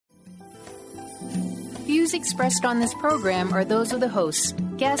views expressed on this program are those of the hosts,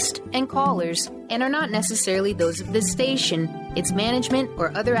 guests, and callers, and are not necessarily those of this station, its management,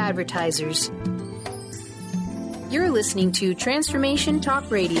 or other advertisers. You're listening to Transformation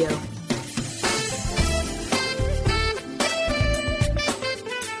Talk Radio.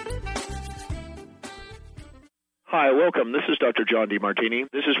 Hi, welcome. This is Dr. John DeMartini.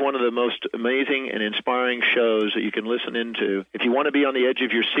 This is one of the most amazing and inspiring shows that you can listen into. If you want to be on the edge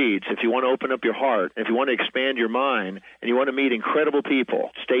of your seats, if you want to open up your heart, if you want to expand your mind, and you want to meet incredible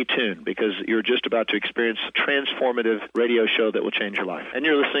people, stay tuned because you're just about to experience a transformative radio show that will change your life. And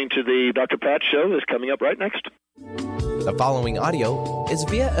you're listening to the Dr. Pat Show that's coming up right next. The following audio is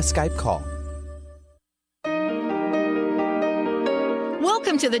via a Skype call.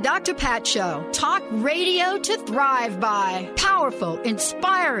 Welcome to the Dr. Pat Show. Talk radio to thrive by. Powerful,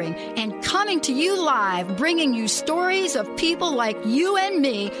 inspiring, and coming to you live, bringing you stories of people like you and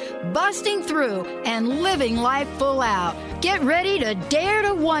me busting through and living life full out. Get ready to dare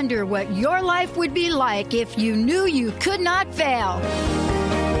to wonder what your life would be like if you knew you could not fail.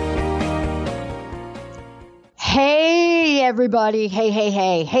 Hey, everybody.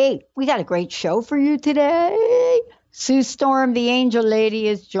 Hey, we got a great show for you today. Sue Storm, the angel lady,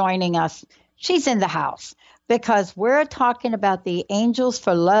 is joining us. She's in the house because we're talking about the angels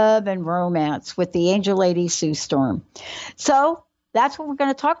for love and romance with the angel lady, Sue Storm. So that's what we're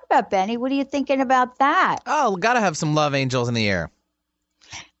going to talk about, Benny. What are you thinking about that? Oh, got to have some love angels in the air.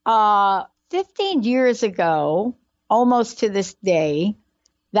 15 years ago, almost to this day,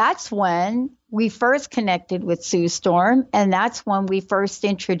 that's when we first connected with Sue Storm, and that's when we first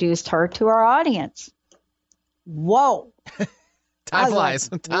introduced her to our audience. Whoa. Time flies.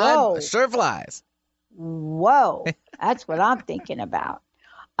 Time sure flies. Whoa. That's what I'm thinking about.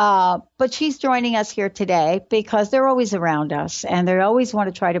 But she's joining us here today because they're always around us and they always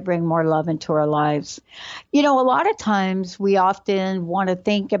want to try to bring more love into our lives. You know, a lot of times we often want to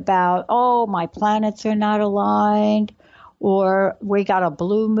think about, oh, my planets are not aligned, or we got a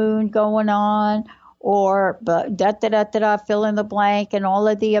blue moon going on, or fill in the blank and all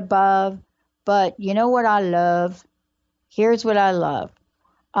of the above. But you know what I love? Here's what I love.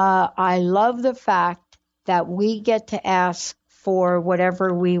 I love the fact that we get to ask for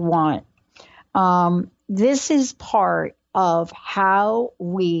whatever we want. This is part of how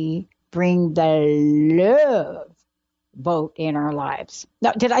we bring the love boat in our lives.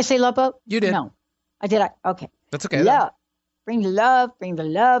 Now, did I say love boat? You did. No. I did. Okay. That's okay. Love. Bring love, bring the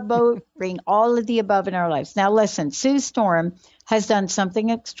love boat, bring all of the above in our lives. Now, listen, Sue Storm has done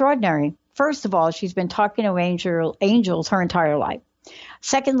something extraordinary. First of all, she's been talking to angels her entire life.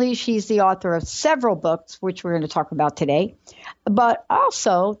 Secondly, she's the author of several books, which we're going to talk about today. But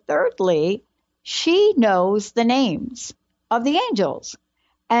also, thirdly, she knows the names of the angels.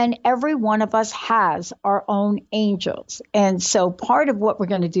 And every one of us has our own angels. And so part of what we're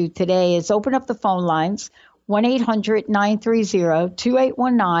going to do today is open up the phone lines,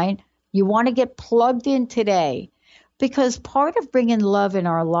 1-800-930-2819. You want to get plugged in today. Because part of bringing love in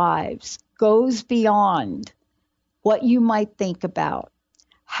our lives goes beyond what you might think about.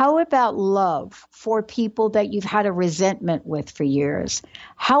 How about love for people that you've had a resentment with for years?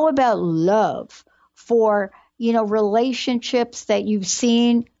 How about love for, relationships that you've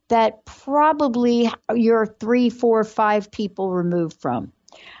seen that probably you're 3, 4, 5 people removed from?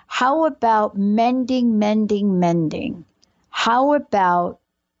 How about mending? How about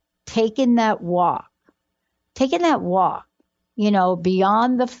taking that walk? Beyond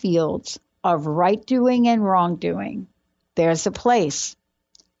the fields of right doing and wrongdoing. There's a place,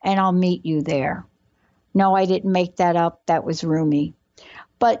 and I'll meet you there. No, I didn't make that up. That was Rumi.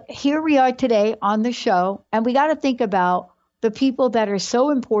 But here we are today on the show, and we got to think about the people that are so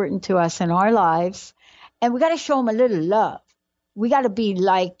important to us in our lives, and we got to show them a little love. We got to be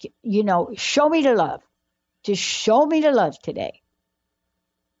like, show me the love. Just show me the love today.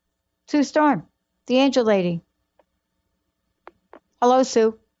 Sue Storm, the angel lady. Hello,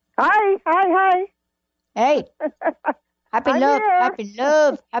 Sue. Hi. Hey. Happy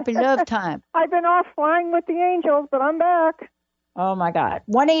love time. I've been off flying with the angels, but I'm back. Oh, my God.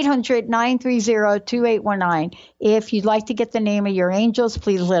 1-800-930-2819. If you'd like to get the name of your angels,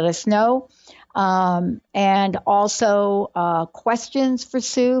 please let us know. And also questions for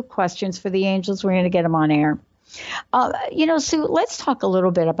Sue, questions for the angels. We're going to get them on air. Sue, let's talk a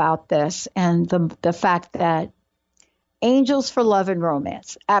little bit about this and the fact that angels for love and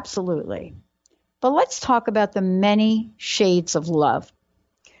romance. Absolutely. But let's talk about the many shades of love.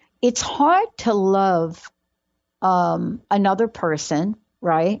 It's hard to love another person,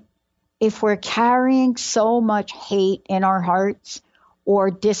 right? If we're carrying so much hate in our hearts or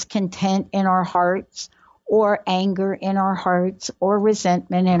discontent in our hearts or anger in our hearts or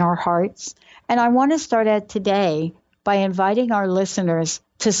resentment in our hearts. And I want to start out today by inviting our listeners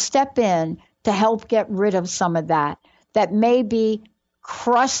to step in to help get rid of some of that may be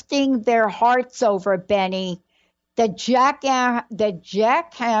crusting their hearts over, Benny. The jackhammer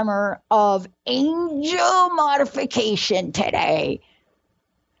of angel modification today.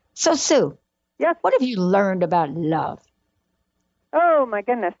 So, Sue, Yes. what have you learned about love? Oh my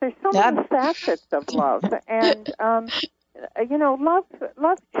goodness, there's so many facets of love, and love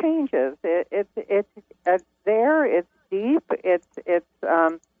changes. It's there. It's deep. It's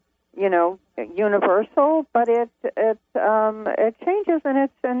universal, but it changes in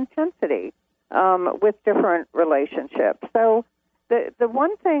its intensity with different relationships. So the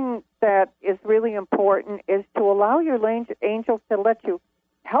one thing that is really important is to allow your angels to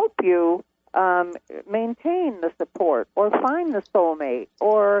help you maintain the support or find the soulmate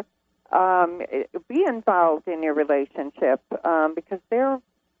or be involved in your relationship because their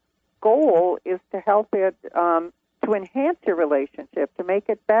goal is to help it to enhance your relationship, to make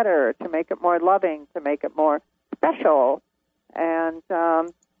it better, to make it more loving, to make it more special. And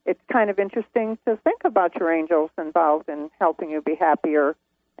it's kind of interesting to think about your angels involved in helping you be happier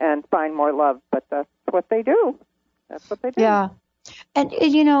and find more love, but that's what they do. That's what they do. Yeah. And,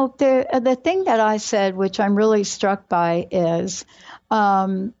 the thing that I said, which I'm really struck by, is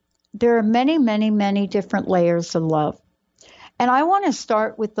there are many, many, many different layers of love. And I want to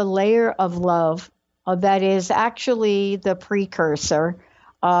start with the layer of love that is actually the precursor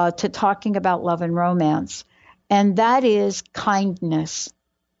to talking about love and romance. And that is kindness,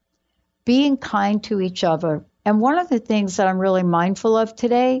 being kind to each other. And one of the things that I'm really mindful of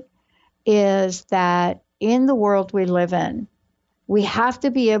today is that in the world we live in, we have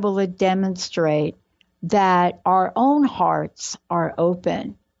to be able to demonstrate that our own hearts are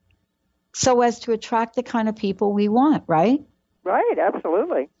open so as to attract the kind of people we want, right? Right,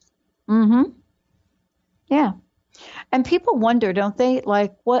 absolutely. Mm-hmm. Yeah. And people wonder, don't they?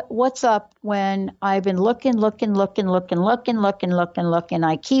 Like, what's up when I've been looking. I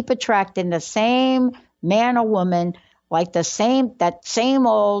keep attracting the same man or woman, like that same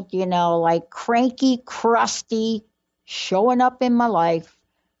old, like cranky, crusty, showing up in my life,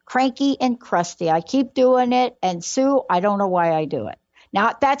 cranky and crusty. I keep doing it. And Sue, I don't know why I do it.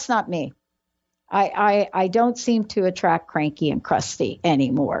 Now, that's not me. I don't seem to attract cranky and crusty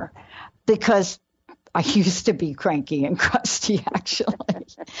anymore because I used to be cranky and crusty, actually.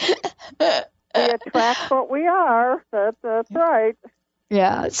 We attract what we are. That's right.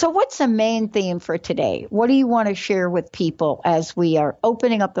 Yeah. So what's the main theme for today? What do you want to share with people as we are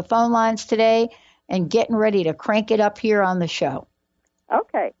opening up the phone lines today and getting ready to crank it up here on the show?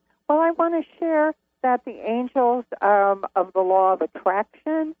 Okay. Well, I want to share that the angels of the law of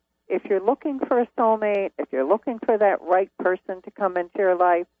attraction, if you're looking for a soulmate, if you're looking for that right person to come into your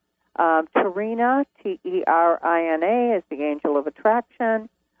life, Terina, Terina, is the angel of attraction.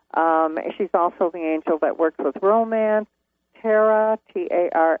 She's also the angel that works with romance. Tara,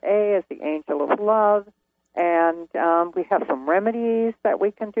 Tara, is the angel of love. And we have some remedies that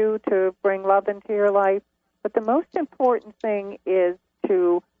we can do to bring love into your life. But the most important thing is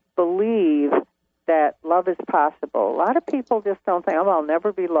to believe that love is possible. A lot of people just don't think, I'll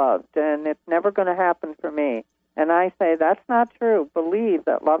never be loved, and it's never going to happen for me. And I say, that's not true. Believe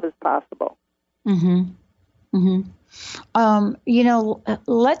that love is possible. Mm-hmm. Mm-hmm.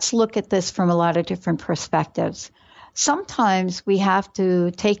 Let's look at this from a lot of different perspectives. Sometimes we have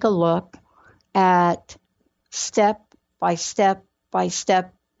to take a look at step by step by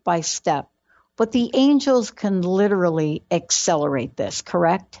step by step. But the angels can literally accelerate this,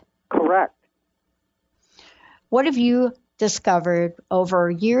 correct? Correct. What have you discovered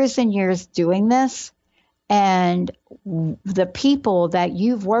over years and years doing this? And the people that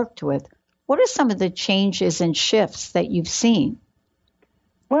you've worked with, what are some of the changes and shifts that you've seen?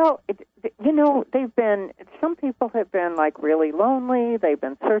 Well, some people have been like really lonely. They've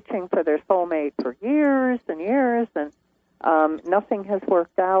been searching for their soulmate for years and years, and nothing has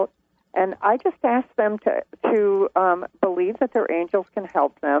worked out. And I just ask them to believe that their angels can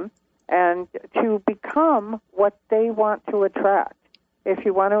help them and to become what they want to attract. If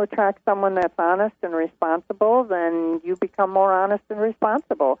you want to attract someone that's honest and responsible, then you become more honest and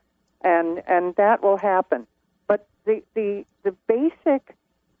responsible, and that will happen. But the basic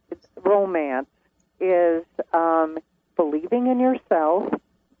romance is believing in yourself,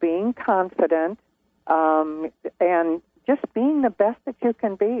 being confident, and just being the best that you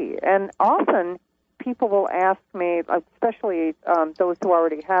can be. And often people will ask me, especially those who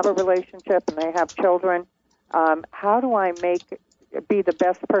already have a relationship and they have children, how do I make be the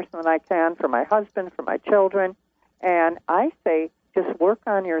best person that I can for my husband, for my children. And I say, just work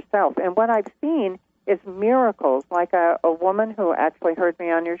on yourself. And what I've seen is miracles, like a woman who actually heard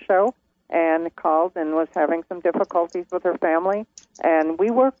me on your show and called and was having some difficulties with her family. And we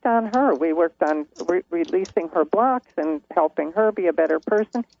worked on her. We worked on releasing her blocks and helping her be a better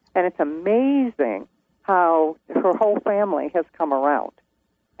person. And it's amazing how her whole family has come around.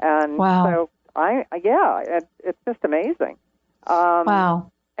 And wow. So, it's just amazing.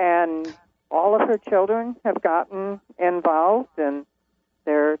 Wow. And all of her children have gotten involved, and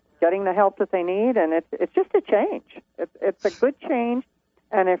they're getting the help that they need, and it's just a change. It's a good change,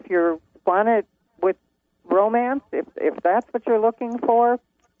 and if you want it with romance, if that's what you're looking for,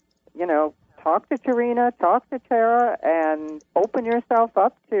 talk to Terina, talk to Tara, and open yourself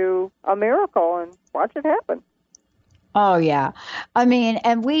up to a miracle and watch it happen. Oh, yeah. I mean,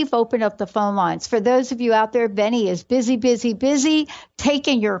 and we've opened up the phone lines. For those of you out there, Benny is busy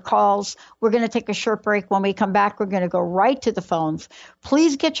taking your calls. We're going to take a short break. When we come back, we're going to go right to the phones.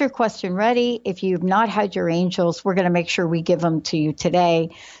 Please get your question ready. If you've not had your angels, we're going to make sure we give them to you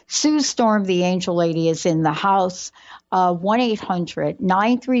today. Sue Storm, the angel lady, is in the house.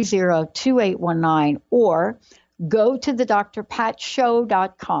 1-800-930-2819, or go to the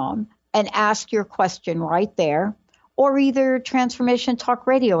drpatshow.com and ask your question right there. Or either Transformation Talk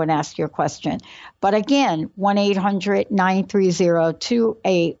Radio and ask your question. But again,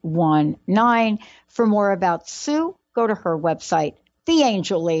 1-800-930-2819. For more about Sue, go to her website,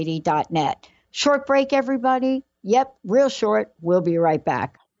 theangellady.net. Short break, everybody. Yep, real short. We'll be right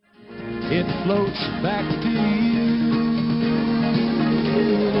back. It floats back to you.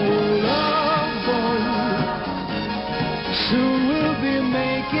 Love boat. Soon we'll be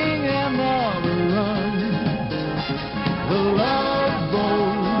making another run. The Love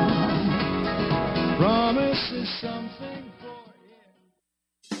Boat promises something for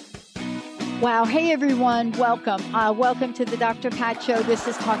you. Wow. Hey, everyone. Welcome. Welcome to the Dr. Pat Show. This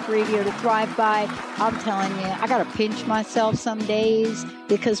is Talk Radio to Thrive By. I'm telling you, I got to pinch myself some days,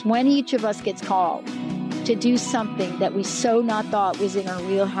 because when each of us gets called to do something that we so not thought was in our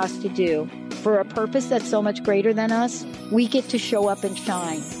wheelhouse to do for a purpose that's so much greater than us, we get to show up and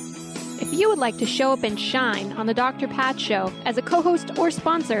shine. If you would like to show up and shine on the Dr. Pat Show as a co-host or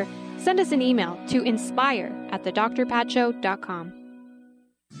sponsor, send us an email to inspire@thedrpatshow.com.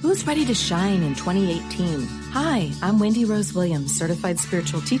 Who's ready to shine in 2018? Hi, I'm Wendy Rose Williams, certified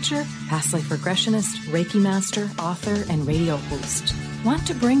spiritual teacher, past life regressionist, Reiki master, author, and radio host. Want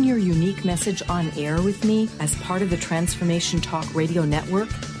to bring your unique message on air with me as part of the Transformation Talk Radio Network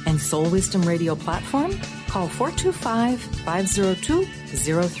and Soul Wisdom Radio platform? Call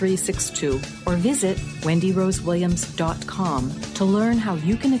 425-502-0362 or visit wendyrosewilliams.com to learn how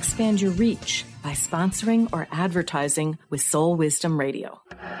you can expand your reach by sponsoring or advertising with Soul Wisdom Radio.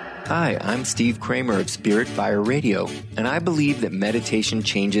 Hi, I'm Steve Kramer of Spirit Fire Radio, and I believe that meditation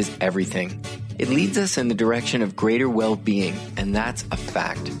changes everything. It leads us in the direction of greater well-being, and that's a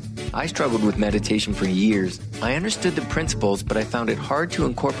fact. I struggled with meditation for years. I understood the principles, but I found it hard to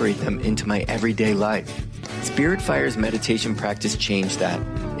incorporate them into my everyday life. Spirit Fire's meditation practice changed that.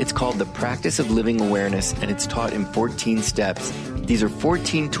 It's called the Practice of Living Awareness, and it's taught in 14 steps. These are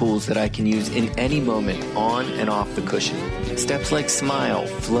 14 tools that I can use in any moment, on and off the cushion. Steps like smile,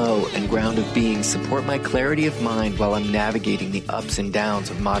 flow, and ground of being support my clarity of mind while I'm navigating the ups and downs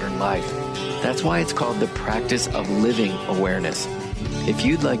of modern life. That's why it's called the Practice of Living Awareness. If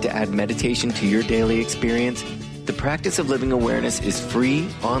you'd like to add meditation to your daily experience, the Practice of Living Awareness is free,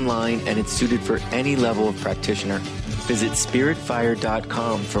 online, and it's suited for any level of practitioner. Visit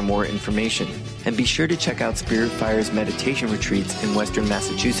spiritfire.com for more information. And be sure to check out Spirit Fire's meditation retreats in Western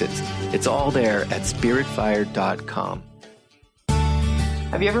Massachusetts. It's all there at spiritfire.com.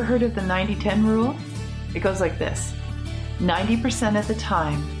 Have you ever heard of the 90-10 rule? It goes like this. 90% of the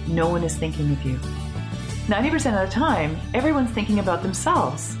time, no one is thinking of you. 90% of the time, everyone's thinking about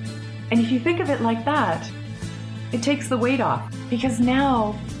themselves. And if you think of it like that, it takes the weight off, because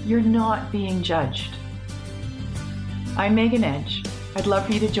now you're not being judged. I'm Megan Edge. I'd love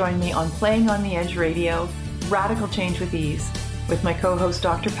for you to join me on Playing on the Edge Radio, Radical Change with Ease, with my co-host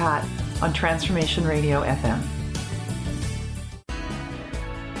Dr. Pat on Transformation Radio FM.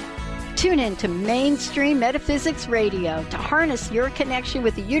 Tune in to Mainstream Metaphysics Radio to harness your connection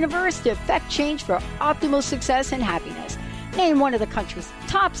with the universe to effect change for optimal success and happiness. Named one of the country's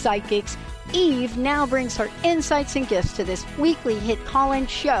top psychics, Eve now brings her insights and gifts to this weekly hit call-in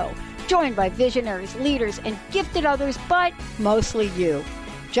show, joined by visionaries, leaders, and gifted others, but mostly you.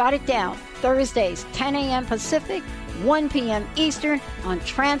 Jot it down. Thursdays, 10 a.m. Pacific, 1 p.m. Eastern on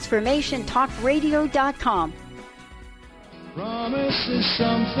TransformationTalkRadio.com. Promise is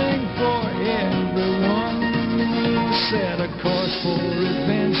something for everyone. Set a course for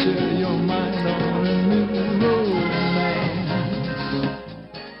adventure, your mind on a new romance.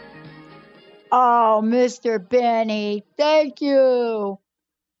 Oh, Mr. Benny, thank you.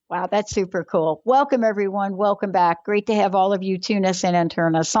 Wow, that's super cool. Welcome, everyone. Welcome back. Great to have all of you tune us in and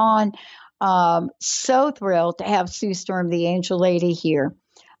turn us on. So thrilled to have Sue Storm, the Angel Lady, here.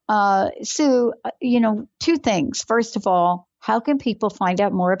 Sue, two things. First of all, how can people find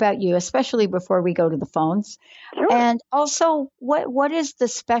out more about you, especially before we go to the phones? Sure. And also, what is the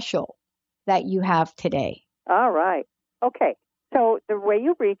special that you have today? All right. Okay. So the way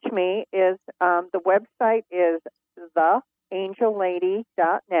you reach me is the website is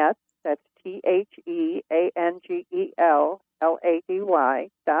theangellady.net. That's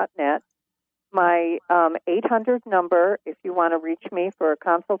TheAngellLady.net. My 800 number, if you want to reach me for a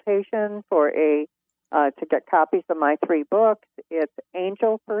consultation, to get copies of my 3 books, it's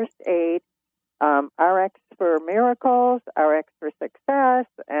Angel First Aid, RX for Miracles, RX for Success,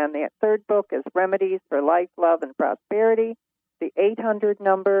 and the 3rd book is Remedies for Life, Love, and Prosperity. The 800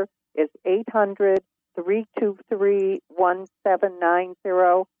 number is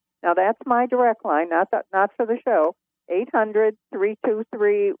 800-323-1790. Now, that's my direct line, not for the show.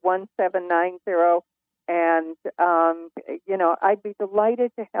 800-323-1790. And, I'd be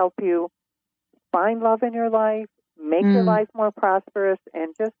delighted to help you find love in your life, make your life more prosperous,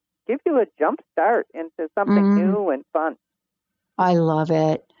 and just give you a jump start into something new and fun. I love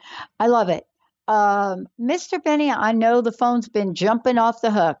it. I love it. Mr. Benny, I know the phone's been jumping off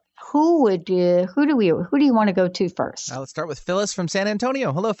the hook. Who do you want to go to first? Let's start with Phyllis from San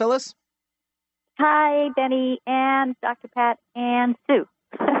Antonio. Hello, Phyllis. Hi, Benny and Dr. Pat and Sue.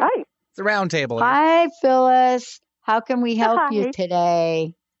 Hi. It's a round table here. Hi, Phyllis. How can we help you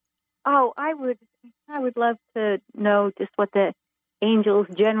today? Oh, I would love to know just what the angels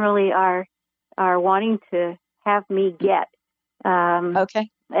generally are wanting to have me get.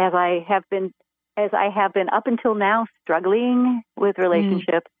 Okay. As I have been up until now struggling with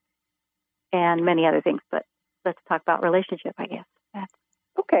relationships and many other things, but let's talk about relationship, I guess.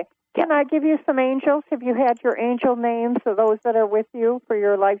 Okay. Can I give you some angels? Have you had your angel names of those that are with you for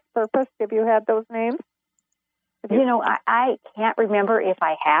your life's purpose? Have you had those names? I can't remember if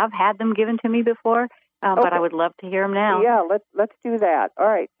I have had them given to me before, but I would love to hear them now. Yeah, let's do that. All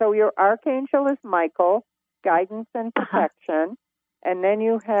right. So your archangel is Michael, guidance and protection. And then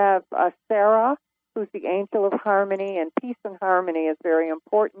you have Sarah, who's the angel of harmony, and peace and harmony is very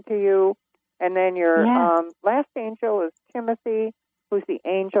important to you. And then your last angel is Timothy, who's the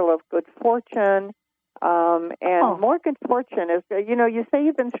angel of good fortune. More good fortune is, you say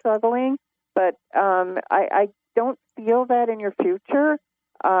you've been struggling, but I don't feel that in your future.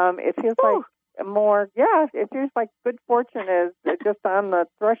 It feels like it feels like good fortune is just on the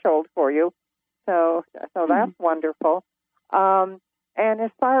threshold for you. So that's wonderful. And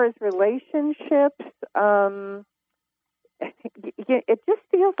as far as relationships, it just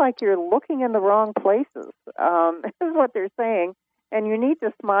feels like you're looking in the wrong places. This is what they're saying. And you need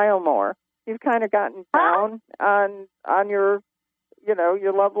to smile more. You've kind of gotten down on your,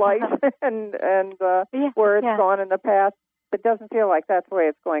 your love life and where it's gone in the past. It doesn't feel like that's the way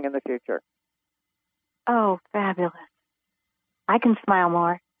it's going in the future. Oh, fabulous. I can smile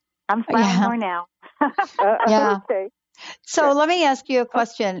more. I'm smiling more now. Okay. So let me ask you a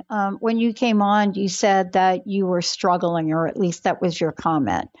question. When you came on, you said that you were struggling, or at least that was your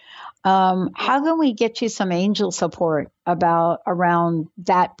comment. How can we get you some angel support around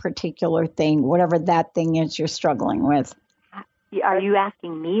that particular thing, whatever that thing is you're struggling with? Are you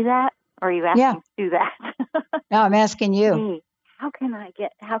asking me that, or are you asking Sue that? No, I'm asking you. Me. How can I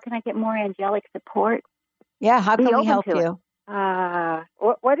get more angelic support? Yeah, how can we help you?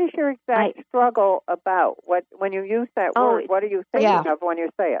 What is your exact struggle about? When you use that word, what are you thinking of when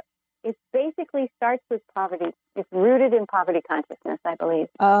you say it? It basically starts with poverty. It's rooted in poverty consciousness, I believe.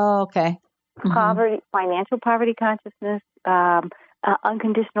 Oh, okay. Poverty, financial poverty consciousness,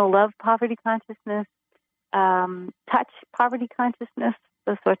 unconditional love poverty consciousness, touch poverty consciousness,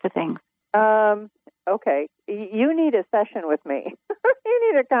 those sorts of things. Okay. You need a session with me.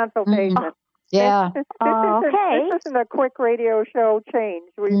 You need a consultation. Yeah. This isn't a quick radio show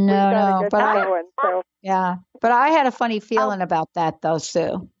change. We've got to get going. But I had a funny feeling about that, though,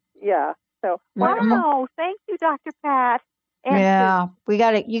 Sue. Yeah. So wow, thank you, Dr. Pat. And you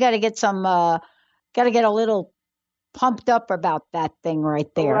got to get a little pumped up about that thing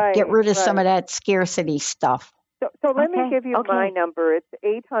right there. Right, get rid of some of that scarcity stuff. So let me give you my number. It's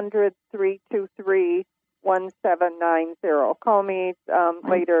 1790. Call me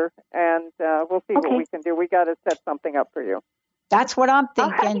later, and we'll see what we can do. We got to set something up for you. That's what I'm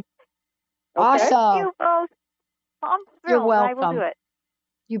thinking. Okay. Awesome. Thank you both. I'm thrilled. You're welcome. I will do it.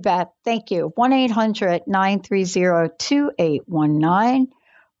 You bet. Thank you. 1-800-930-2819.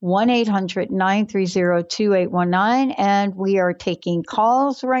 1-800-930-2819. And we are taking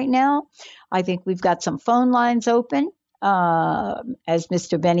calls right now. I think we've got some phone lines open, as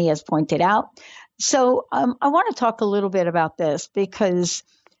Mr. Benny has pointed out. So I want to talk a little bit about this because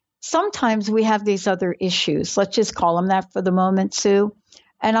sometimes we have these other issues. Let's just call them that for the moment, Sue.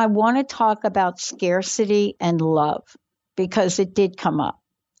 And I want to talk about scarcity and love because it did come up.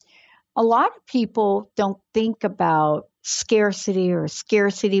 A lot of people don't think about scarcity or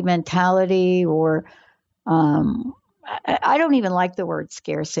scarcity mentality or I don't even like the word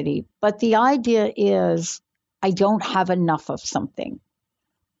scarcity, but the idea is I don't have enough of something.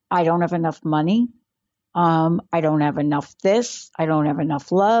 I don't have enough money. I don't have enough this. I don't have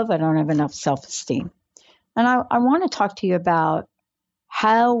enough love. I don't have enough self-esteem. And I want to talk to you about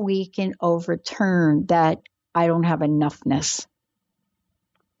how we can overturn that I don't have enoughness.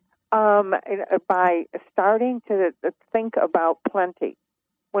 By starting to think about plenty.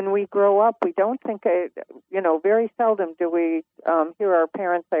 When we grow up, we don't think, very seldom do we hear our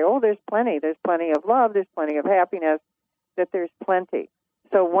parents say, oh, there's plenty of love, there's plenty of happiness, that there's plenty.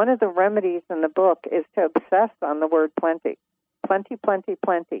 So one of the remedies in the book is to obsess on the word plenty. Plenty, plenty,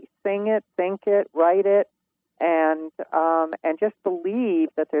 plenty. Sing it, think it, write it, and just believe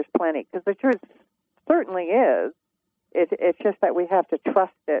that there's plenty. Because the truth certainly is. It's just that we have to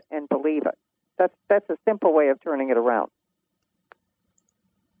trust it and believe it. That's a simple way of turning it around.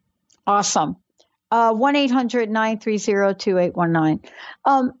 Awesome. 1-800-930-2819.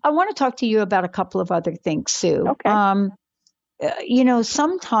 I want to talk to you about a couple of other things, Sue. Okay.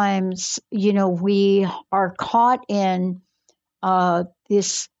 Sometimes, we are caught in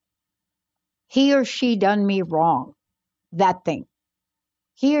this he or she done me wrong, that thing.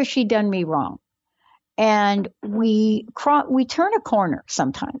 He or she done me wrong. And we turn a corner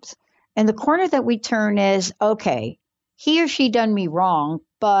sometimes. And the corner that we turn is, okay, he or she done me wrong,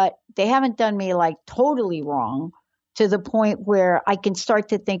 but they haven't done me like totally wrong to the point where I can start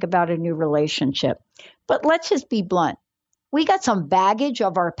to think about a new relationship. But let's just be blunt. We got some baggage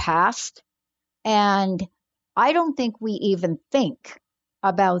of our past, and I don't think we even think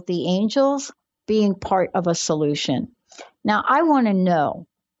about the angels being part of a solution. Now, I want to know,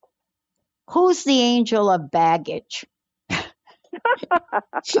 who's the angel of baggage?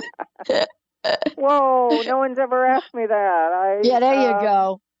 Whoa, no one's ever asked me that. Yeah, there you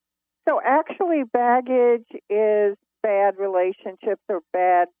go. So actually, baggage is bad relationships or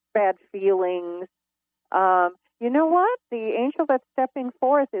bad feelings. You know what? The angel that's stepping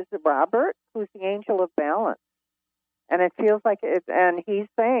forth is Robert, who's the angel of balance. And it feels like and he's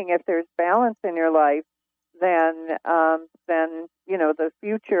saying if there's balance in your life, then the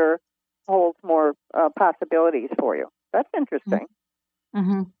future holds more possibilities for you. That's interesting.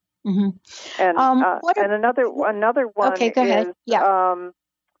 Mm-hmm. Mm-hmm. And another one. Okay, go ahead. Yeah.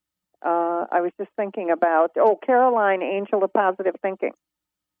 I was just thinking about Caroline, angel of positive thinking.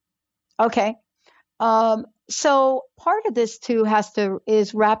 Okay. So part of this too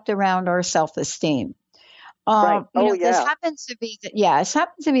is wrapped around our self-esteem. Right. This happens to be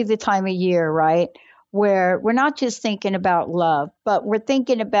the time of year, right, where we're not just thinking about love, but we're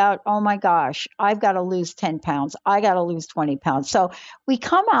thinking about, oh my gosh, I've got to lose 10 pounds. I got to lose 20 pounds. So we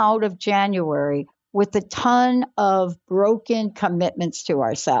come out of January with a ton of broken commitments to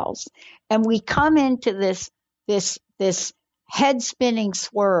ourselves. And we come into this head spinning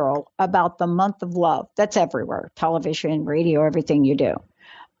swirl about the month of love. That's everywhere, television, radio, everything you do.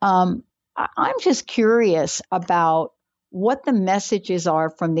 I'm just curious about what the messages are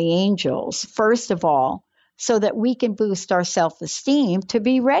from the angels, first of all, so that we can boost our self-esteem to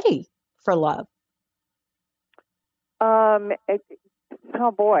be ready for love. A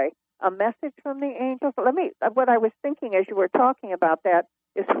message from the angels. What I was thinking as you were talking about that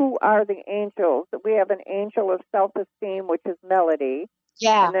is, who are the angels? We have an angel of self-esteem, which is Melody.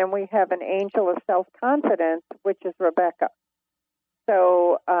 Yeah. And then we have an angel of self-confidence, which is Rebecca.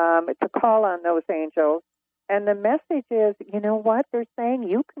 So to call on those angels. And the message is, you know what? They're saying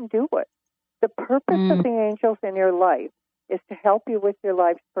you can do it. The purpose of the angels in your life is to help you with your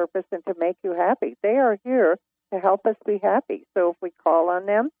life's purpose and to make you happy. They are here to help us be happy. So if we call on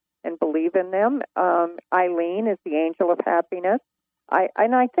them and believe in them, Eileen is the angel of happiness. I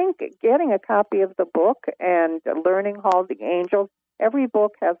think getting a copy of the book and learning all the angels, every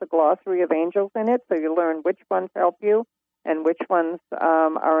book has a glossary of angels in it, so you learn which ones help you and which ones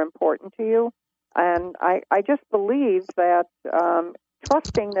are important to you. And I just believe that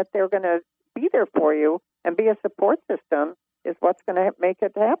trusting that they're going to be there for you and be a support system is what's going to make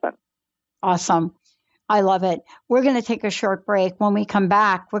it happen. Awesome. I love it. We're going to take a short break. When we come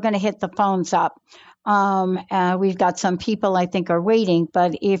back, we're going to hit the phones up. We've got some people I think are waiting,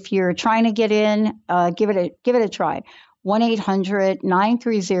 but if you're trying to get in, give it a try.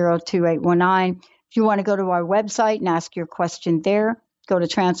 1-800-930-2819. If you want to go to our website and ask your question there, go to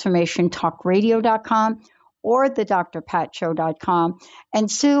transformationtalkradio.com or thedrpatshow.com.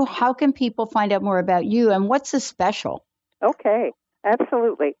 And Sue, how can people find out more about you and what's the special? Okay,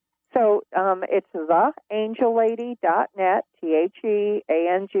 absolutely. So it's theangellady.net,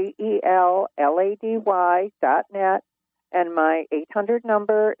 TheAngellady.net, and my 800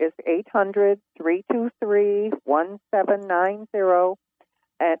 number is 800-323-1790.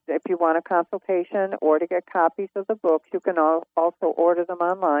 And if you want a consultation or to get copies of the books, you can also order them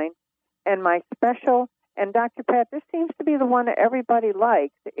online. And my special, and Dr. Pat, this seems to be the one that everybody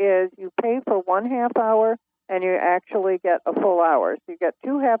likes, is you pay for 1/2 hour and you actually get a full hour. So you get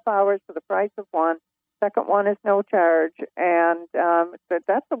 2 half hours for the price of one. Second one is no charge, and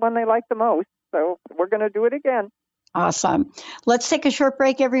that's the one they like the most. So we're going to do it again. Awesome. Let's take a short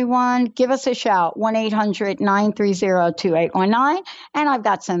break, everyone. Give us a shout, 1-800-930-2819. And I've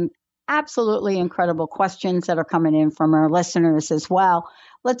got some absolutely incredible questions that are coming in from our listeners as well.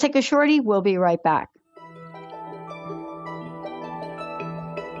 Let's take a shorty. We'll be right back.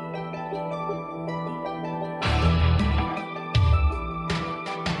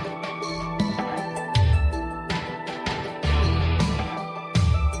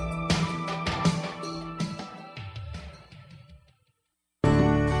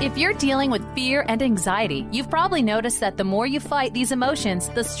 If you're dealing with fear and anxiety, you've probably noticed that the more you fight these emotions,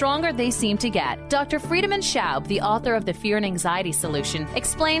 the stronger they seem to get. Dr. Friedemann Schaub, the author of The Fear and Anxiety Solution,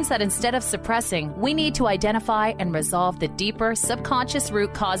 explains that instead of suppressing, we need to identify and resolve the deeper, subconscious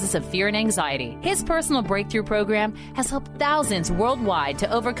root causes of fear and anxiety. His personal breakthrough program has helped thousands worldwide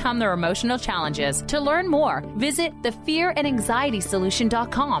to overcome their emotional challenges. To learn more, visit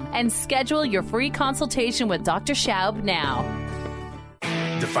thefearandanxietysolution.com and schedule your free consultation with Dr. Schaub now.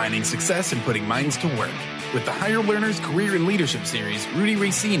 Defining success and putting minds to work. With the Higher Learners Career and Leadership Series, Rudy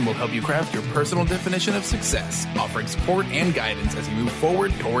Racine will help you craft your personal definition of success, offering support and guidance as you move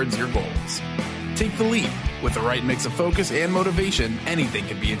forward towards your goals. Take the leap. With the right mix of focus and motivation, anything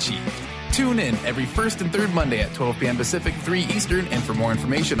can be achieved. Tune in every first and third Monday at 12 p.m. Pacific, 3 Eastern, and for more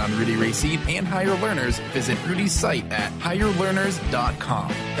information on Rudy Racine and Higher Learners, visit Rudy's site at higherlearners.com.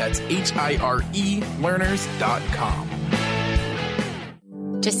 That's HIRE learners.com.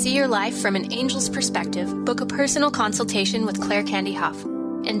 To see your life from an angel's perspective, book a personal consultation with Claire Candy Huff,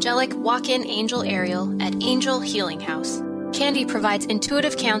 angelic walk-in angel Ariel at Angel Healing House. Candy provides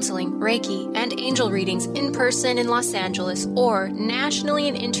intuitive counseling, Reiki, and angel readings in person in Los Angeles or nationally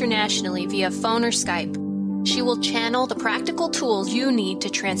and internationally via phone or Skype. She will channel the practical tools you need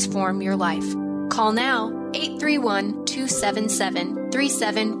to transform your life. Call now,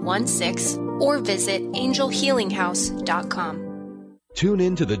 831-277-3716, or visit angelhealinghouse.com. Tune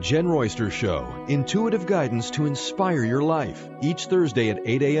in to The Jen Royster Show, intuitive guidance to inspire your life, each Thursday at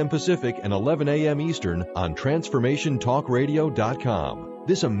 8 a.m. Pacific and 11 a.m. Eastern on TransformationTalkRadio.com.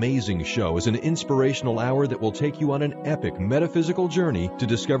 This amazing show is an inspirational hour that will take you on an epic metaphysical journey to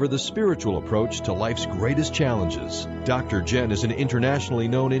discover the spiritual approach to life's greatest challenges. Dr. Jen is an internationally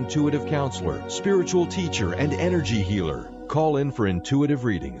known intuitive counselor, spiritual teacher, and energy healer. Call in for intuitive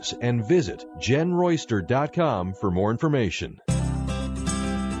readings and visit JenRoyster.com for more information.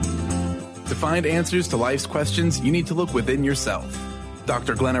 To find answers to life's questions, you need to look within yourself.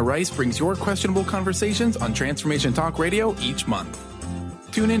 Dr. Glenna Rice brings your questionable conversations on Transformation Talk Radio each month.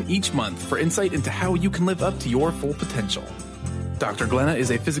 Tune in each month for insight into how you can live up to your full potential. Dr. Glenna is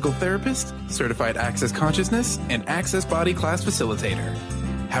a physical therapist, certified Access Consciousness, and Access Body Class Facilitator.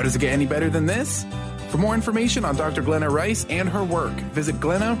 How does it get any better than this? For more information on Dr. Glenna Rice and her work, visit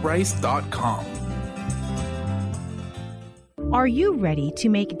glennarice.com. Are you ready to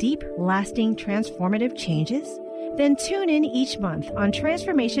make deep, lasting, transformative changes? Then tune in each month on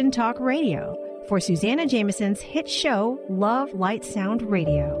Transformation Talk Radio for Susanna Jameson's hit show, Love, Light, Sound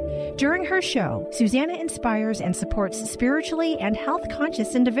Radio. During her show, Susanna inspires and supports spiritually and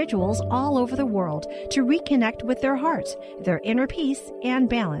health-conscious individuals all over the world to reconnect with their hearts, their inner peace, and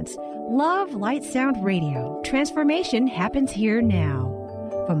balance. Love, Light, Sound Radio. Transformation happens here now.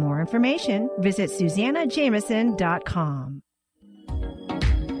 For more information, visit SusannaJameson.com.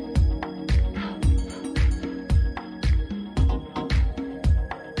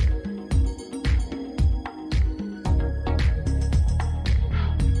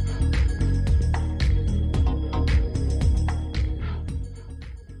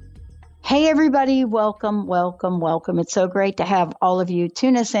 Hey, everybody. Welcome, welcome, welcome. It's so great to have all of you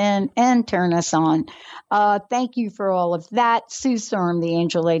tune us in and turn us on. Thank you for all of that. Sue Storm, the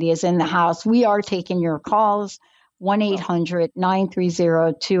Angel Lady, is in the house. We are taking your calls,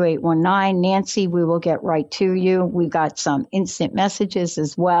 1-800-930-2819. Nancy, we will get right to you. We've got some instant messages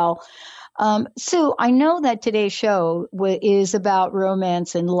as well. Sue, I know that today's show is about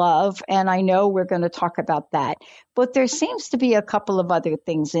romance and love, and I know we're going to talk about that. But there seems to be a couple of other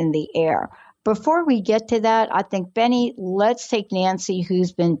things in the air. Before we get to that, I think, Benny, let's take Nancy,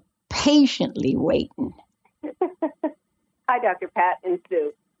 who's been patiently waiting. Hi, Dr. Pat and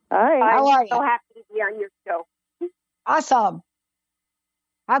Sue. Hi. How are you? I'm so happy to be on your show. Awesome.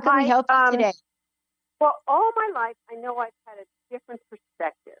 How can we help you today? Well, all my life, I know I've had a different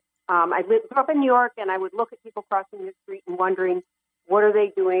perspective. I grew up in New York, and I would look at people crossing the street and wondering, what are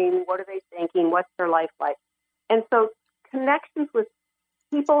they doing? What are they thinking? What's their life like? And so connections with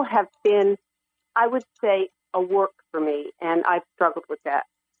people have been, I would say, a work for me, and I've struggled with that.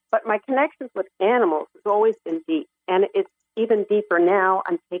 But my connections with animals has always been deep, and it's even deeper now.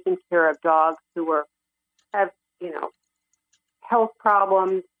 I'm taking care of dogs who have health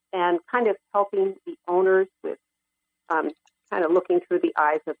problems and kind of helping the owners with kind of looking through the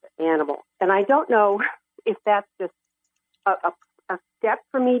eyes of the animal. And I don't know if that's just a step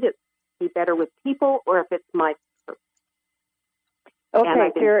for me to be better with people or if it's my purpose.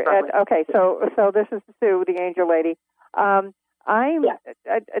 Okay, so this is Sue, the Angel Lady. Thomas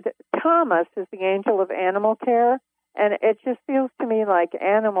is the angel of animal care, and it just feels to me like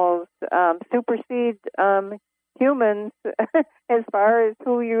animals supersede humans as far as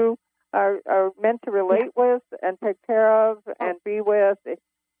who you are meant to relate with and take care of and be with.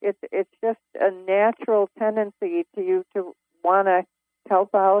 It's just a natural tendency to you to want to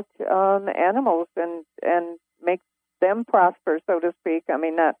help out animals and make them prosper, so to speak. I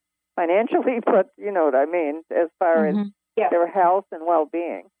mean, not financially, but you know what I mean, as far as their health and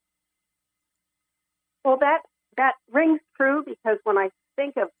well-being. Well, that rings true, because when I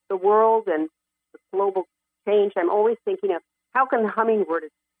think of the world and the global change, I'm always thinking of how can the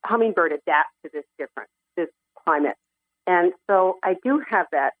hummingbird adapt to this climate. And so I do have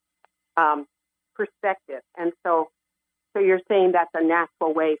that perspective. And so you're saying that's a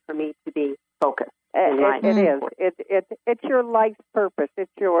natural way for me to be focused. It is. It's your life's purpose.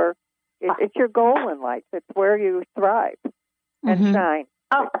 It's your goal in life. It's where you thrive and shine.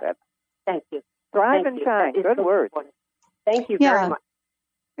 Oh, thank you. Thrive and shine. Good word. Thank you very much.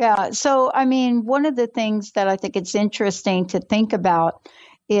 Yeah. So, I mean, one of the things that I think it's interesting to think about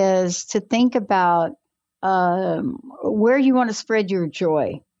is to think about where you want to spread your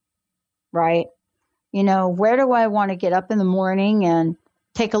joy, right? Where do I want to get up in the morning and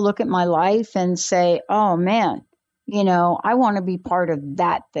take a look at my life and say, oh, man, I want to be part of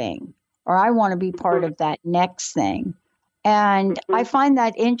that thing, or I want to be part of that next thing. And I find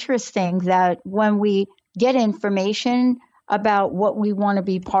that interesting that when we get information about what we want to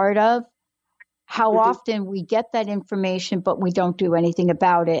be part of, how often we get that information, but we don't do anything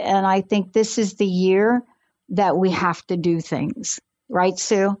about it. And I think this is the year that we have to do things. Right,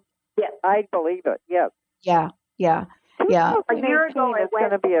 Sue? Yes, I believe it. Yes. Yeah. A year ago, it's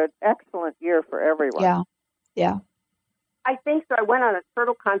going to be an excellent year for everyone. Yeah. I think so. I went on a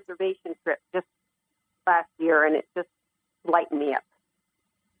turtle conservation trip just last year, and it just lightened me up.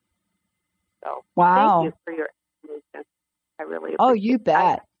 So wow. Thank you for your information. I really appreciate it. Oh, you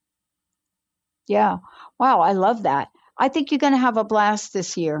bet. Yeah. Wow, I love that. I think you're going to have a blast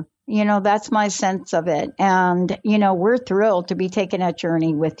this year. That's my sense of it. And, we're thrilled to be taking that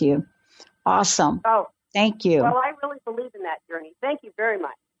journey with you. Awesome. Oh, thank you. Well, I really believe in that journey. Thank you very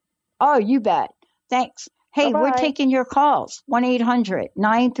much. Oh, you bet. Thanks. Hey, Bye-bye. We're taking your calls.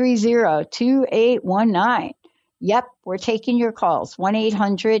 1-800-930-2819. Yep, we're taking your calls.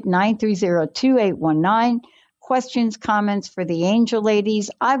 1-800-930-2819. Questions, comments for the Angel Ladies.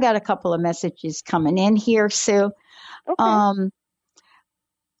 I've got a couple of messages coming in here, Sue. Okay.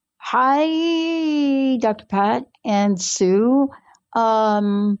 Hi, Dr. Pat and Sue.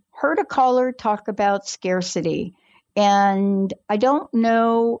 Heard a caller talk about scarcity, and I don't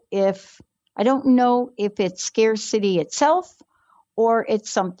know if it's scarcity itself or it's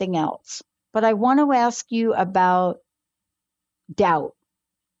something else. But I want to ask you about doubt.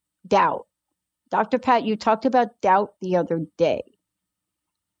 Dr. Pat, you talked about doubt the other day.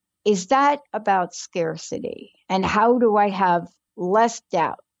 Is that about scarcity? And how do I have less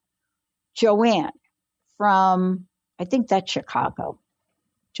doubt? Joanne from, I think that's Chicago.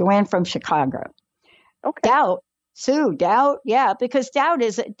 Joanne from Chicago. Okay. Doubt. Sue, doubt. Yeah, because doubt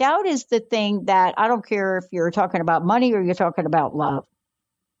is the thing that I don't care if you're talking about money or you're talking about love.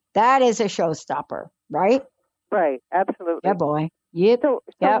 That is a showstopper, right? Right, absolutely. Yeah, boy. Yep. So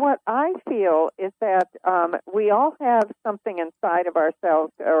yep. what I feel is that we all have something inside of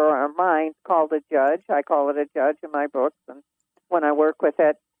ourselves or our minds called a judge. I call it a judge in my books and when I work with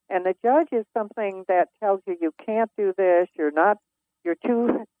it. And the judge is something that tells you can't do this, you're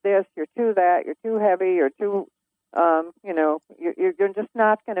too this, you're too that, you're too heavy, you're too, you're just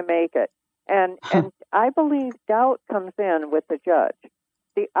not going to make it. And I believe doubt comes in with the judge.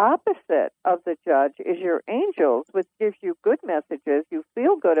 The opposite of the judge is your angels, which gives you good messages. You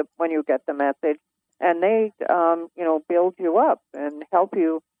feel good when you get the message, and they, build you up and help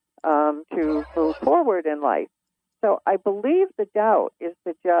you to move forward in life. So I believe the doubt is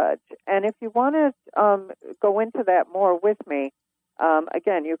the judge. And if you want to go into that more with me,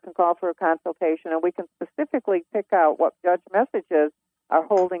 again, you can call for a consultation, and we can specifically pick out what judge messages are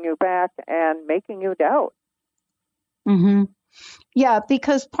holding you back and making you doubt. Mm-hmm. Yeah,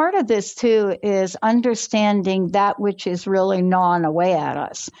 because part of this, too, is understanding that which is really gnawing away at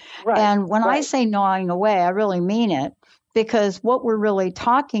us. Right. And when I say gnawing away, I really mean it, because what we're really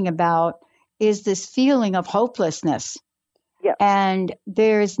talking about is this feeling of hopelessness. Yes. And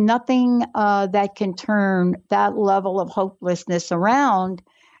there's nothing that can turn that level of hopelessness around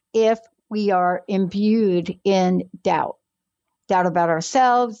if we are imbued in doubt. Doubt about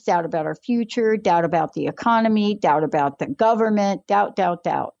ourselves, doubt about our future, doubt about the economy, doubt about the government, doubt.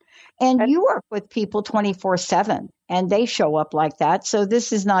 And you work with people 24/7, and they show up like that. So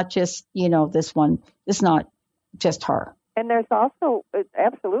this is not just, this one. It's not just her. And there's also,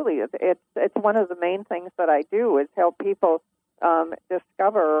 absolutely, it's one of the main things that I do is help people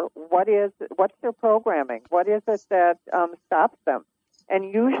discover what's their programming, what is it that stops them. And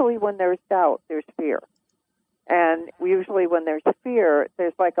usually when there's doubt, there's fear. And usually when there's fear,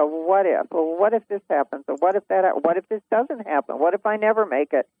 there's like a what if. Well, what if this happens? Or what if this doesn't happen? What if I never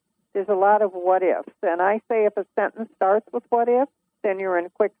make it? There's a lot of what ifs. And I say if a sentence starts with what if, then you're in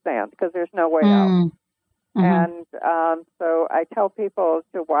quicksand because there's no way out. Mm-hmm. And so I tell people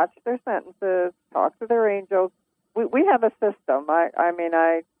to watch their sentences, talk to their angels. We have a system. I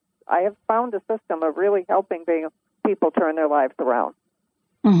have found a system of really helping people turn their lives around.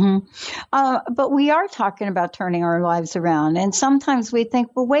 Mm-hmm. But we are talking about turning our lives around. And sometimes we think,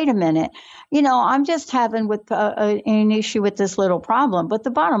 well, wait a minute, I'm just having an issue with this little problem. But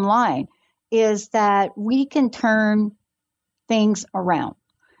the bottom line is that we can turn things around.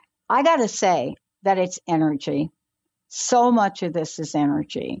 I got to say that it's energy. So much of this is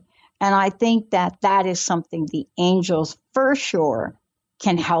energy. And I think that is something the angels for sure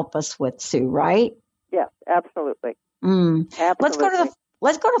can help us with, Sue, right? Yes, absolutely. Absolutely.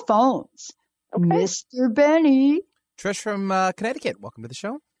 Let's go to phones. Okay. Mr. Benny. Trish from Connecticut. Welcome to the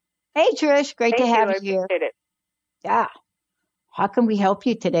show. Hey, Trish. Great to have you here. Appreciate it. Yeah. How can we help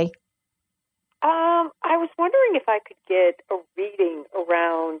you today? I was wondering if I could get a reading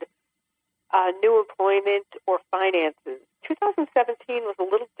around new employment or finances. 2017 was a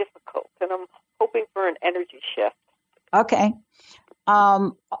little difficult, and I'm hoping for an energy shift. Okay.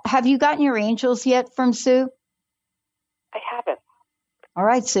 Have you gotten your angels yet from Sue? I haven't. All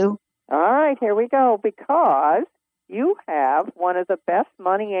right, Sue. All right, here we go. Because you have one of the best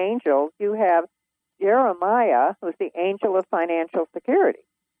money angels. You have Jeremiah, who's the angel of financial security.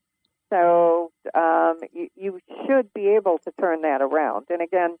 So you should be able to turn that around. And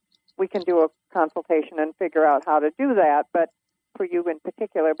again, we can do a consultation and figure out how to do that, but for you in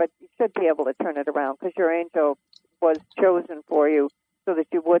particular, but you should be able to turn it around because your angel was chosen for you so that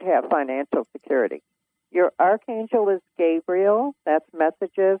you would have financial security. Your archangel is Gabriel, that's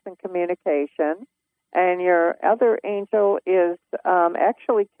messages and communication, and your other angel is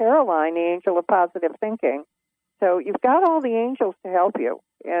actually Caroline, the angel of positive thinking. So you've got all the angels to help you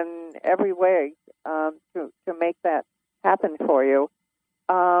in every way to make that happen for you.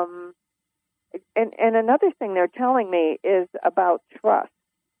 And another thing they're telling me is about trust,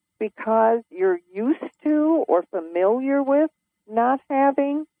 because you're used to or familiar with not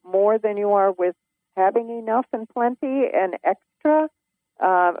having more than you are with having enough and plenty and extra.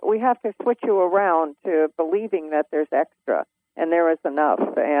 We have to switch you around to believing that there's extra and there is enough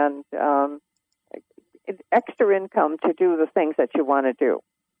and extra income to do the things that you want to do.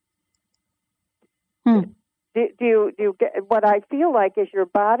 Do you get what I feel like is your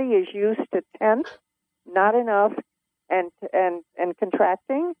body is used to tense, not enough, and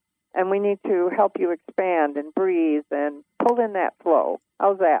contracting, and we need to help you expand and breathe and pull in that flow.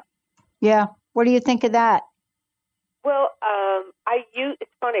 How's that? Yeah. What do you think of that? Well,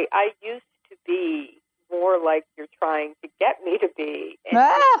 it's funny. I used to be more like you're trying to get me to be.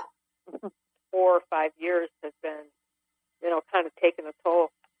 And 4 or 5 years has been, kind of taking a toll.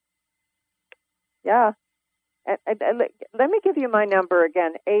 Yeah. And let me give you my number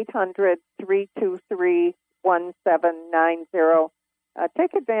again, 800-323-1790.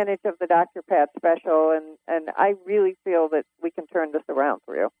 Take advantage of the Dr. Pat special, and I really feel that we can turn this around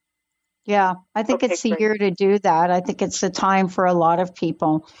for you. Yeah, I think it's the year to do that. I think it's the time for a lot of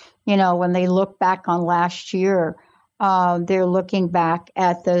people. You know, when they look back on last year, they're looking back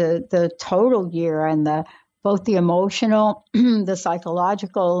at the total year and both the emotional, the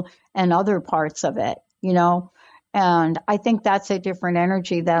psychological, and other parts of it, you know. And I think that's a different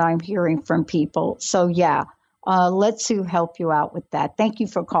energy that I'm hearing from people. So, yeah, let's Sue help you out with that. Thank you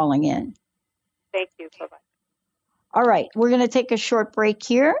for calling in. Thank you. Bye-bye. All right, we're going to take a short break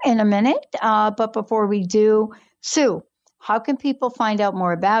here in a minute. But before we do, Sue, how can people find out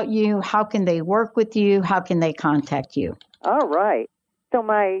more about you? How can they work with you? How can they contact you? All right. So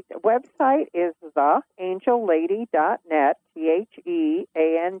my website is theangellady.net,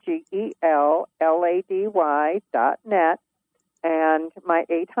 TheAngellLady.net. And my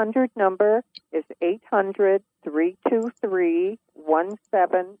 800 number is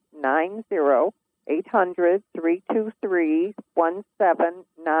 800-323-1790.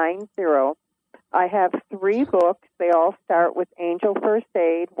 800-323-1790. I have 3 books. They all start with Angel First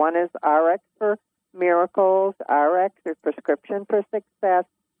Aid. One is RX for Miracles, RX is Prescription for Success,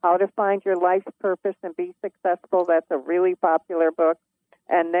 How to Find Your Life's Purpose and Be Successful. That's a really popular book.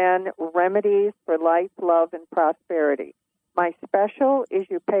 And then Remedies for Life, Love, and Prosperity. My special is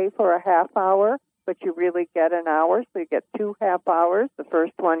you pay for a half hour, but you really get an hour, so you get 2 half hours. The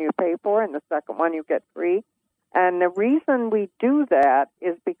first one you pay for, and the second one you get free. And the reason we do that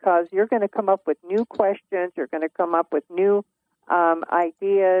is because you're going to come up with new questions, you're going to come up with new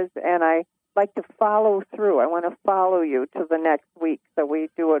ideas, and I like to follow through. I want to follow you to the next week, so we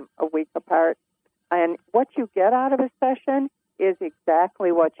do a week apart. And what you get out of a session is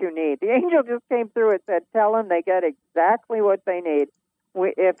exactly what you need. The angel just came through and said, tell them they get exactly what they need.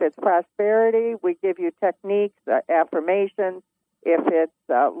 If it's prosperity, we give you techniques, affirmations. If it's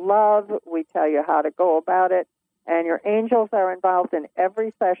love, we tell you how to go about it. And your angels are involved in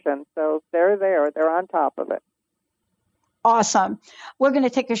every session, so they're there. They're on top of it. Awesome. We're going to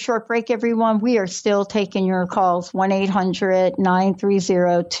take a short break, everyone. We are still taking your calls,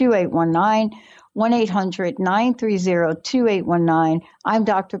 1-800-930-2819, 1-800-930-2819. I'm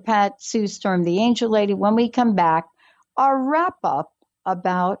Dr. Pat, Sue Storm, the Angel Lady. When we come back, our wrap-up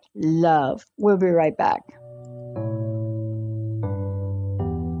about love. We'll be right back.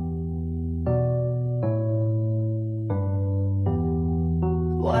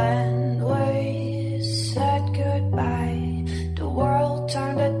 When we said goodbye, the world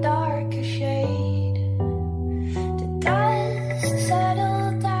turned a darker shade. The dust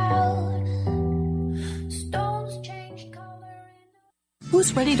settled down, stones changed color.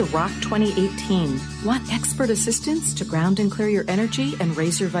 Who's ready to rock 2018? Want expert assistance to ground and clear your energy and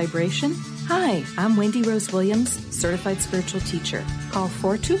raise your vibration? Hi, I'm Wendy Rose Williams, certified spiritual teacher. Call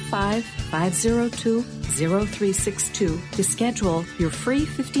 425-502-0362 to schedule your free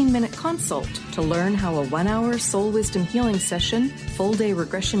 15-minute consult to learn how a 1-hour soul wisdom healing session, full-day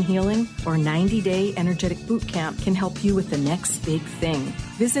regression healing, or 90-day energetic boot camp can help you with the next big thing.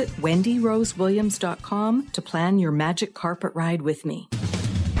 Visit WendyRoseWilliams.com to plan your magic carpet ride with me.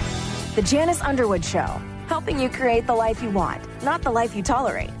 The Janice Underwood Show, helping you create the life you want, not the life you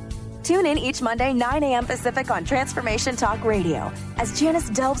tolerate. Tune in each Monday, 9 a.m. Pacific on Transformation Talk Radio as Janice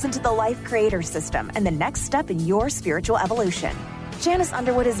delves into the Life Creator System and the next step in your spiritual evolution. Janice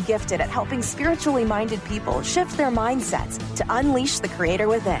Underwood is gifted at helping spiritually minded people shift their mindsets to unleash the creator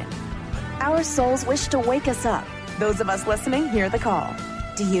within. Our souls wish to wake us up. Those of us listening hear the call.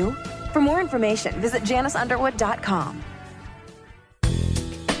 Do you? For more information, visit JaniceUnderwood.com.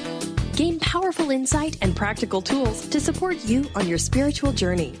 Gain powerful insight and practical tools to support you on your spiritual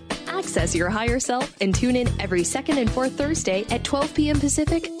journey. Access your higher self and tune in every second and fourth Thursday at 12 p.m.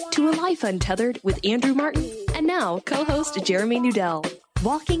 Pacific to A Life Untethered with Andrew Martin and now co-host Jeremy Nudell.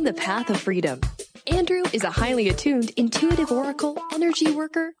 Walking the Path of Freedom. Andrew is a highly attuned, intuitive oracle, energy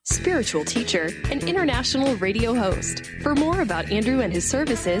worker, spiritual teacher, and international radio host. For more about Andrew and his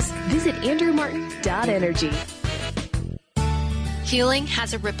services, visit andrewmartin.energy. Healing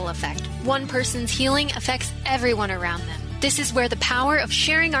has a ripple effect. One person's healing affects everyone around them. This is where the power of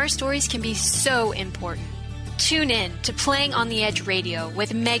sharing our stories can be so important. Tune in to Playing on the Edge Radio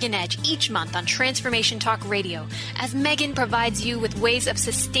with Megan Edge each month on Transformation Talk Radio as Megan provides you with ways of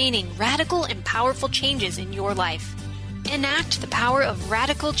sustaining radical and powerful changes in your life. Enact the power of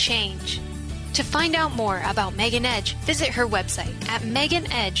radical change. To find out more about Megan Edge, visit her website at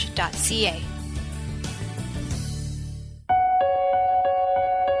meganedge.ca.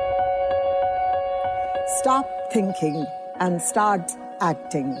 stop thinking and start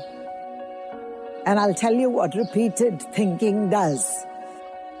acting. And I'll tell you what repeated thinking does.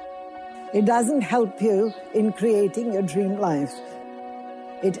 It doesn't help you in creating your dream life.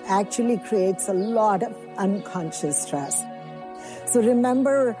 It actually creates a lot of unconscious stress. So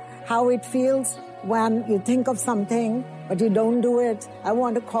remember how it feels when you think of something, but you don't do it. I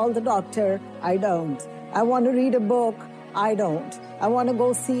want to call the doctor. I don't. I want to read a book. I don't. I want to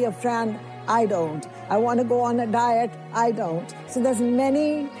go see a friend. I don't. I want to go on a diet. I don't. So there's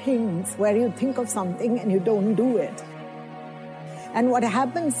many things where you think of something and you don't do it. And what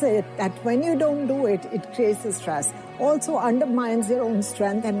happens is that when you don't do it, it creates a stress. Also undermines your own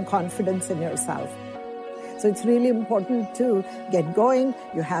strength and confidence in yourself. So it's really important to get going.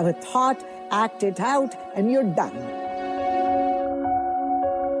 You have a thought, act it out, and you're done.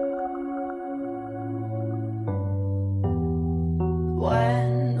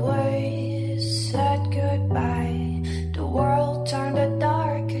 When we said goodbye, the world turned a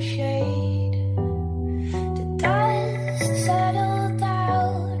darker shade. The dust settled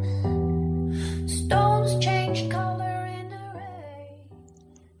down, stones changed color in the rain.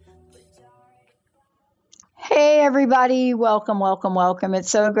 Hey, everybody. Welcome, welcome, welcome. It's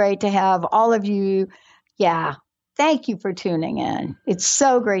so great to have all of you. Yeah. Thank you for tuning in. It's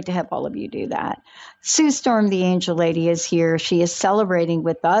so great to have all of you do that. Sue Storm, the Angel Lady, is here. She is celebrating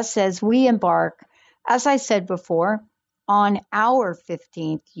with us as we embark, as I said before, on our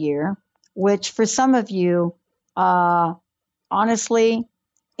 15th year, which for some of you, honestly,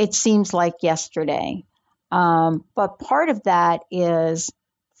 it seems like yesterday. But part of that is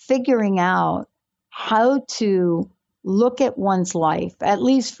figuring out how to look at one's life, at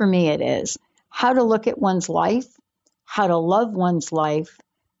least for me it is, how to look at one's life, how to love one's life,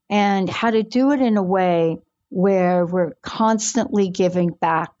 and how to do it in a way where we're constantly giving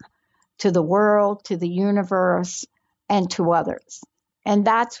back to the world, to the universe, and to others. And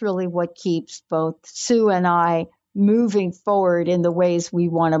that's really what keeps both Sue and I moving forward in the ways we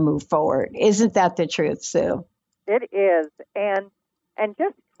want to move forward. Isn't that the truth, Sue? It is. And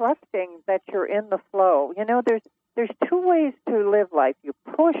just trusting that you're in the flow. You know, there's two ways to live life. You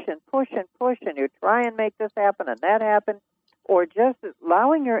push and push and push, and you try and make this happen and that happen, or just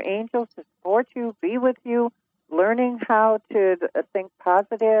allowing your angels to support you, be with you, learning how to think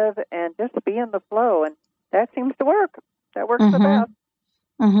positive and just be in the flow. And that seems to work. That works the best.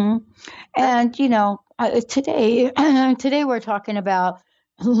 Mm-hmm. And, you know, today we're talking about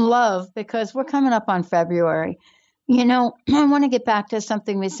love because we're coming up on February. You know, I want to get back to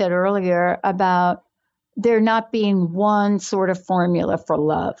something we said earlier about there not being one sort of formula for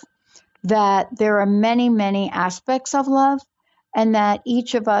love, that there are many, many aspects of love, and that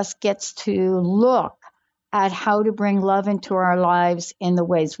each of us gets to look at how to bring love into our lives in the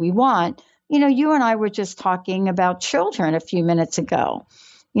ways we want. You know, you and I were just talking about children a few minutes ago.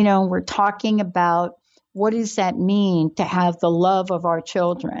 You know, we're talking about what does that mean to have the love of our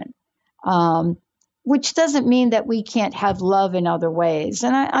children, which doesn't mean that we can't have love in other ways.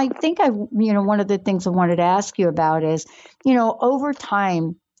 And I think one of the things I wanted to ask you about is, you know, over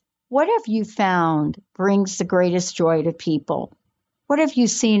time, what have you found brings the greatest joy to people? What have you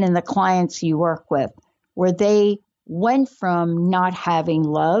seen in the clients you work with where they went from not having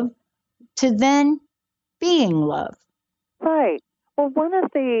love to then being love? Right. Well, one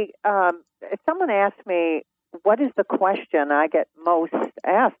of the, someone asked me, what is the question I get most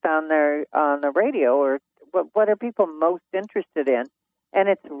asked on the radio, or what are people most interested in? And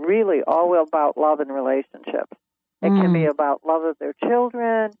it's really all about love and relationships. It can be about love of their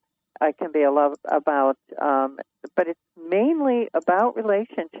children. It can be a love about, but it's mainly about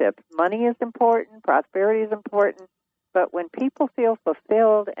relationships. Money is important. Prosperity is important. But when people feel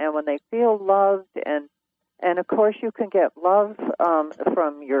fulfilled and when they feel loved, and of course you can get love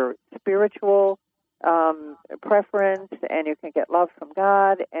from your spiritual preference, and you can get love from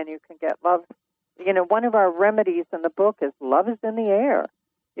God, and you can get love. You know, one of our remedies in the book is love is in the air.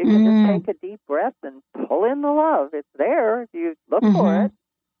 You can just take a deep breath and pull in the love. It's there if you look for it.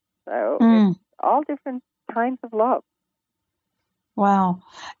 So it's all different kinds of love. Wow.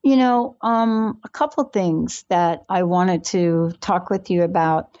 You know, a couple things that I wanted to talk with you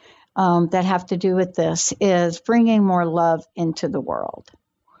about that have to do with this is bringing more love into the world.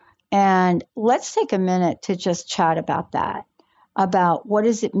 And let's take a minute to just chat about that, about what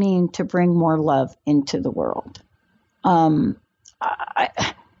does it mean to bring more love into the world.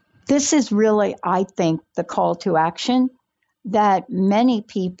 This is really, I think, the call to action that many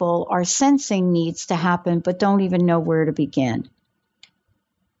people are sensing needs to happen, but don't even know where to begin.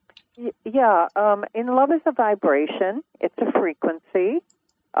 Yeah, and love is a vibration. It's a frequency.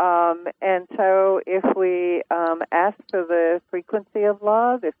 And so if we ask for the frequency of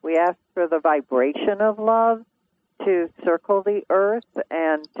love, if we ask for the vibration of love to circle the earth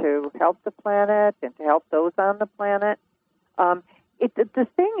and to help the planet and to help those on the planet, the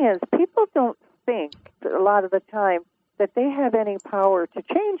thing is, people don't think a lot of the time that they have any power to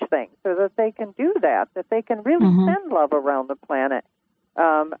change things or that they can do that they can really send love around the planet.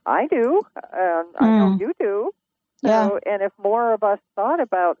 I do. I know you do. Yeah. So, and if more of us thought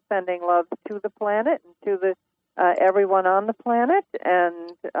about sending love to the planet and to the everyone on the planet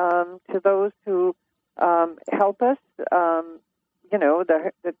and to those who help us, the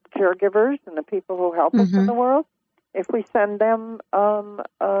caregivers and the people who help us in the world, if we send them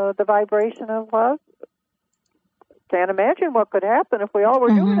the vibration of love, can't imagine what could happen if we all were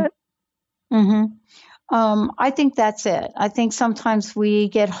doing it. I think that's it. I think sometimes we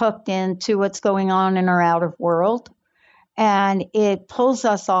get hooked into what's going on in our outer world, and it pulls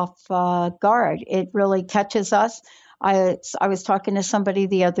us off guard. It really catches us. I was talking to somebody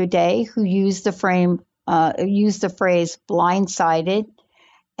the other day who used the phrase blindsided,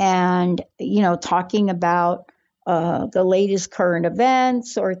 and talking about the latest current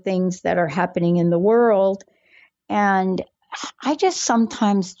events or things that are happening in the world. And I just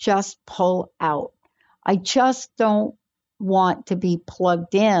sometimes just pull out. I just don't want to be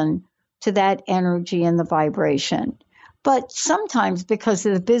plugged in to that energy and the vibration. But sometimes, because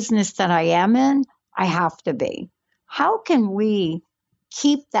of the business that I am in, I have to be. How can we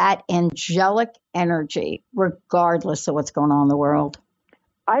keep that angelic energy regardless of what's going on in the world?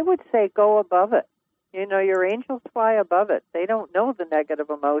 I would say go above it. Your angels fly above it. They don't know the negative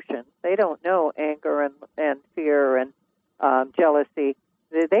emotions. They don't know anger and fear and jealousy.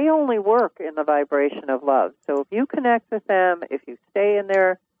 They only work in the vibration of love. So if you connect with them, if you stay in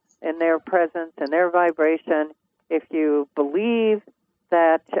their presence, in their vibration, if you believe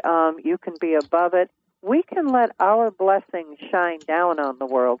that you can be above it, we can let our blessings shine down on the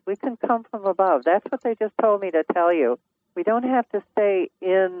world. We can come from above. That's what they just told me to tell you. We don't have to stay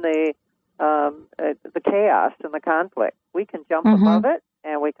in the chaos and the conflict. We can jump above it,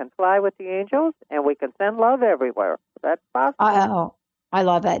 and we can fly with the angels, and we can send love everywhere. That's possible. I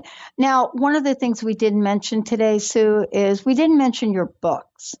love it. Now, one of the things we didn't mention today, Sue, is we didn't mention your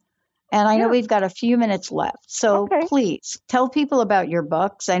books. And I know we've got a few minutes left. So please tell people about your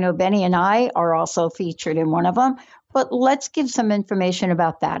books. I know Benny and I are also featured in one of them, but let's give some information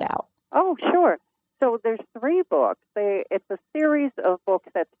about that out. Oh, sure. So there's 3 books. It's a series of books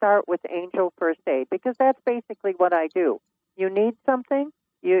that start with Angel First Aid, because that's basically what I do. You need something.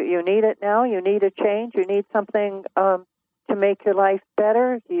 You need it now. You need a change. You need something to make your life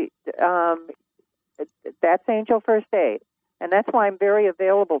better. That's Angel First Aid. And that's why I'm very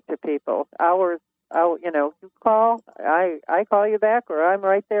available to people. You call, I call you back, or I'm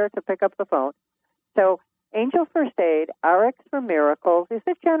right there to pick up the phone. So Angel First Aid, RX for Miracles, is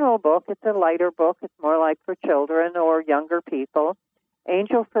a general book. It's a lighter book. It's more like for children or younger people.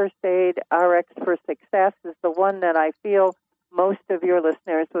 Angel First Aid, RX for Success is the one that I feel most of your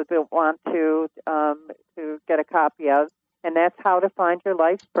listeners would want to get a copy of, and that's How to Find Your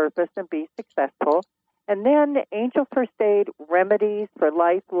Life's Purpose and Be Successful. And then Angel First Aid, Remedies for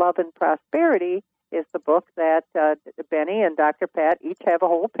Life, Love, and Prosperity is the book that Benny and Dr. Pat each have a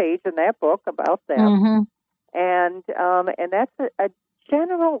whole page in that book about them. And that's a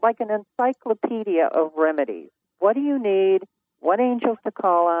general, like an encyclopedia of remedies. What do you need? What angels to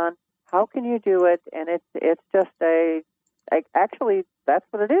call on? How can you do it? And it's just actually, that's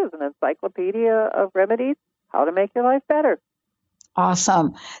what it is, an encyclopedia of remedies, how to make your life better.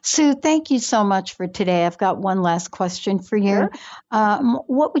 Awesome. Sue, thank you so much for today. I've got one last question for you. Sure.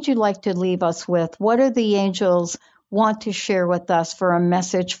 What would you like to leave us with? What do the angels want to share with us for a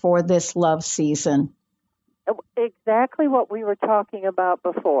message for this love season? Exactly what we were talking about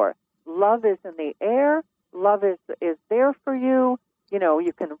before. Love is in the air. Love is there for you.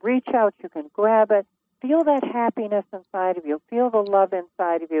 You can reach out. You can grab it. Feel that happiness inside of you. Feel the love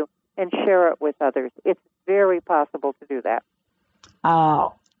inside of you and share it with others. It's very possible to do that.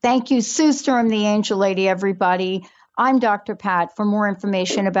 Oh, thank you, Sue Storm, the Angel Lady, everybody. I'm Dr. Pat. For more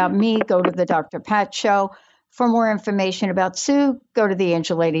information about me, go to the Dr. Pat Show. For more information about Sue, go to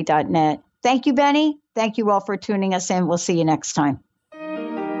theangellady.net. Thank you, Benny. Thank you all for tuning us in. We'll see you next time.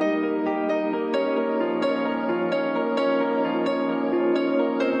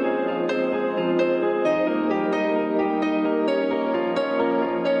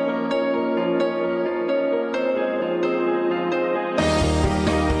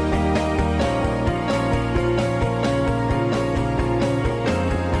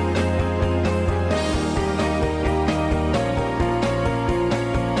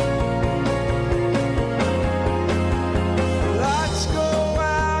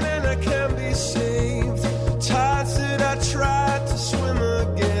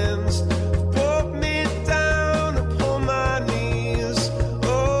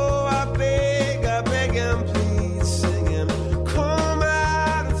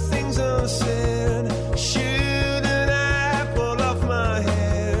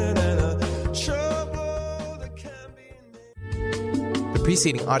 The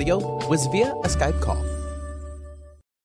preceding audio was via a Skype call.